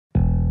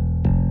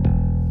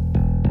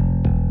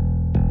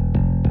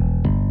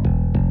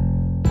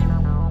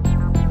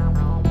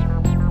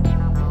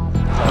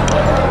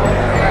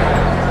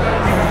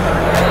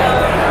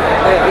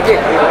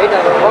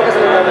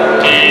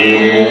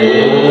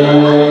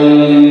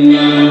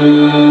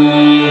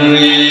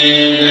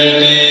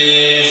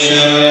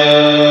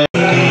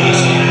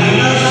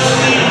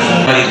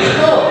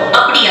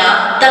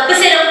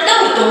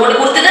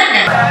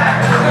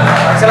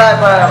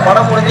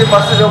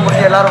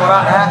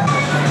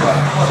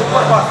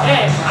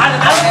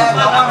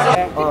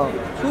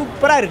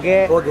சூப்பரா இருக்கு.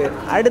 ஓகே,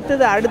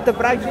 அடுத்த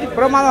ப்ராஜெக்ட்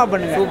பிரமாதமா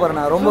பண்ணுங்க.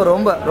 சூப்பர்ண்ணா. ரொம்ப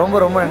ரொம்ப ரொம்ப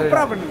ரொம்ப நன்றி.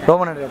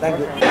 ரொம்ப நன்றி.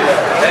 தேங்க்யூ.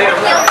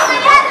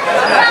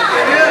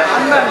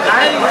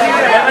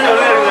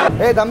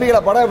 ஏய்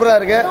தம்பிகளா, படம் எப்படியா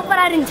இருக்கு?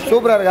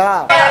 சூப்பரா இருக்கா?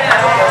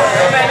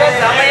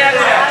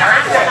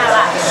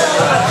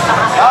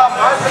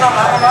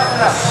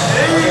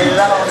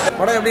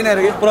 படம் எப்படின்னா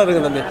இருக்கு? சூப்பரா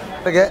இருக்கு தம்பி.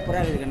 இருக்கு,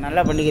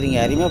 நல்லா பண்ணிக்கிறீங்க,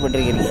 அருமையா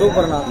பண்ணிக்கிறீங்க.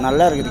 சூப்பர்ண்ணா,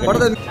 நல்லா இருக்குது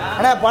படம்.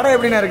 அண்ணா படம்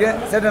எப்படின்னா இருக்கு?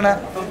 சேட்டண்ணா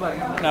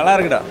நல்லா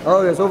இருக்குடா.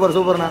 ஓகே, சூப்பர்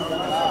சூப்பர்ண்ணா.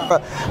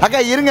 அக்கா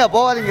இருங்க,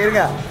 போகாதீங்க,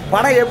 இருங்க.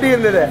 படம் எப்படி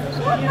இருந்தது?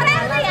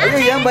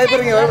 ஏன்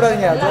பயப்படுறீங்க?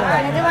 பயப்படாதீங்க, சொல்லுங்க.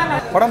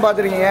 படம்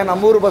பார்த்துருக்கீங்க,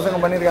 நம்ம ஊர் பசங்க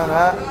பண்ணியிருக்காங்க.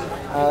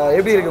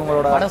 எப்படி இருக்கு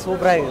உங்களோட படம்?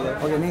 சூப்பரா இருக்கு.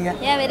 ஓகே, நீங்க?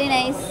 Very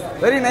nice.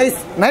 Very nice.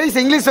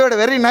 Nice English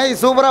word, very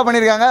nice. சூப்பரா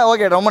பண்ணியிருக்காங்க.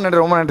 ஓகே, ரொம்ப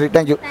நன்றி, ரொம்ப நன்றி.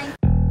 தேங்க்யூ.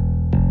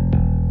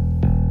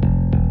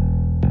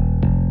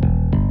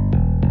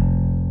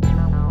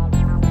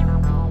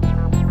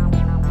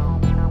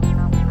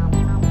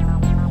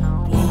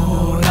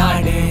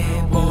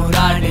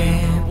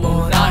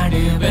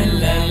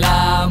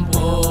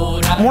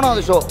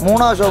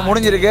 மூணாவது ஷோ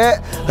முடிஞ்சிருக்கு.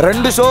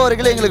 2 ஷோ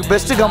வரைக்கும் எங்களுக்கு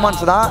பெஸ்ட்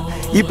கமெண்ட்ஸ் தான்.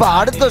 இப்போ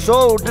அடுத்த ஷோ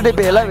விட்டுட்டு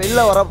இப்போ எல்லாம்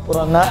வெளில வர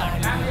போகிறாங்க.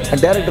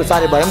 டைரக்டர்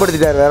சாரி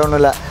பயன்படுத்திட்டார், வேற ஒன்றும்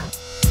இல்லை.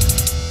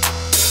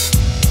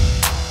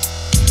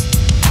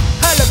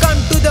 Hello,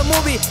 come to the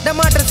movie, the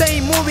Mattram Seii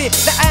movie,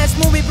 the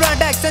Smovie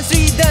Productions,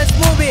 SRIDHAR.S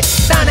movie.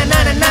 Tana na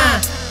na na,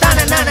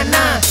 tana na na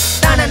na,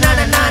 tana na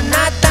na na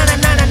na, tana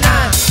na na na.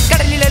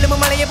 கடலில்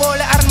எழும் மலையை போல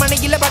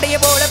அரண்மனையில் படைய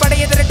போல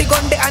படையை திரட்டி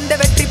கொண்டு அந்த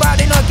வெற்றி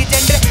பாதை நோக்கி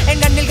சென்று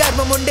என் கண்ணில்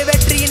கர்வம் உண்டு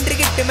வெற்றி இன்று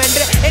கிட்டும்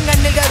என்று என்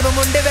கண்ணில் கர்வம்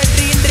உண்டு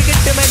வெற்றி இன்று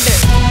கிட்டும் என்று.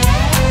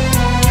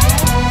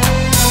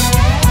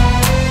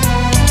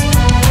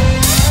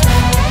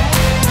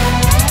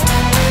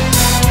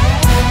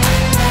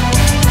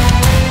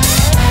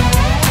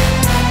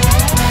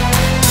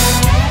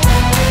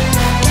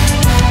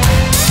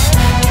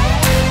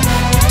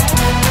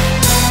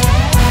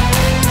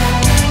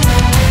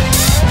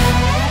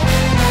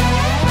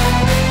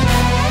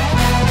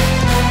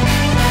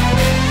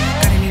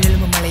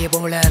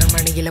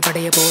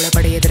 படைய போல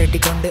படைய திரட்டி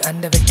கொண்டு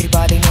அந்த வெற்றி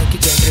பாதை நோக்கி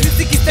சென்று.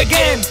 Music is the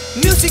game,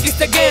 music is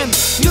the game,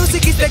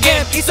 music is the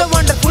game, it's a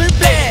wonderful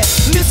play.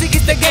 Music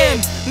is the game,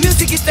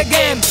 music is the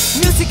game,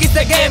 music is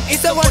the game,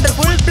 it's a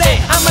wonderful play.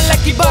 I'm a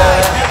lucky boy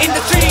in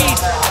the street,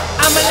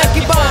 I'm a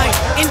lucky boy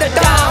in the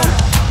town,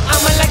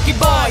 I'm a lucky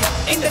boy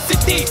in the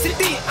city,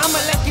 I'm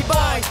a lucky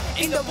boy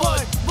in the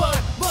world.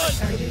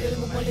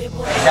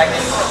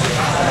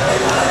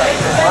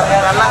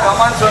 நல்லா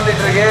comments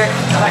வந்துட்டு இருக்கு.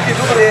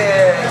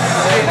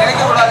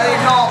 நினைக்க கூடாது,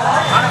 இன்னும்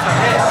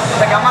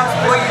இந்த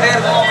comments போய்கிட்டே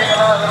இருக்கும் அப்படின்னு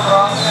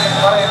விரும்புகிறோம்.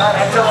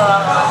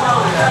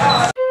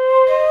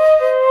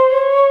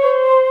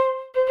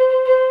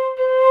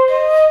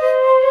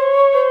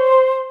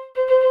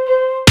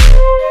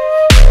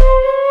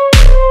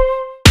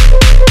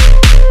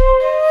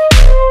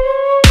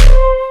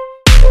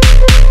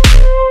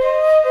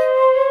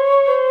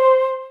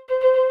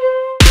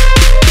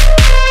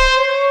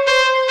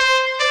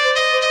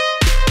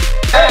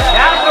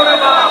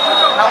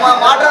 நம்ம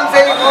மாற்றம்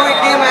செய் மூவி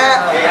டீம்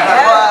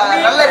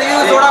நல்ல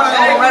ரிவ்யூஸோட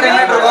நாங்கள் முன்னாடி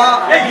நின்றுருக்கோம்.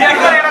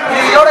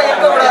 இதோட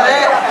இருக்கக்கூடாது,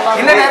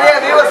 இன்னும் நிறைய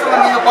வியூவர்ஸ்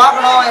நீங்கள்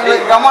பார்க்கணும்,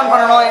 எங்களுக்கு கமெண்ட்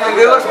பண்ணணும், எங்களுக்கு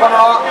வியூவர்ஸ்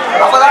பண்ணணும்.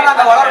 அப்போ தான்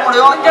நாங்கள் வளர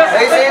முடியும்.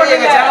 தயவுசெய்து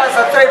எங்கள் சேனலை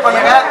சப்ஸ்கிரைப்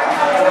பண்ணுங்கள்,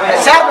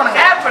 ஷேர்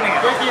பண்ணுங்கள்.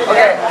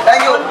 Okay,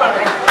 thank you.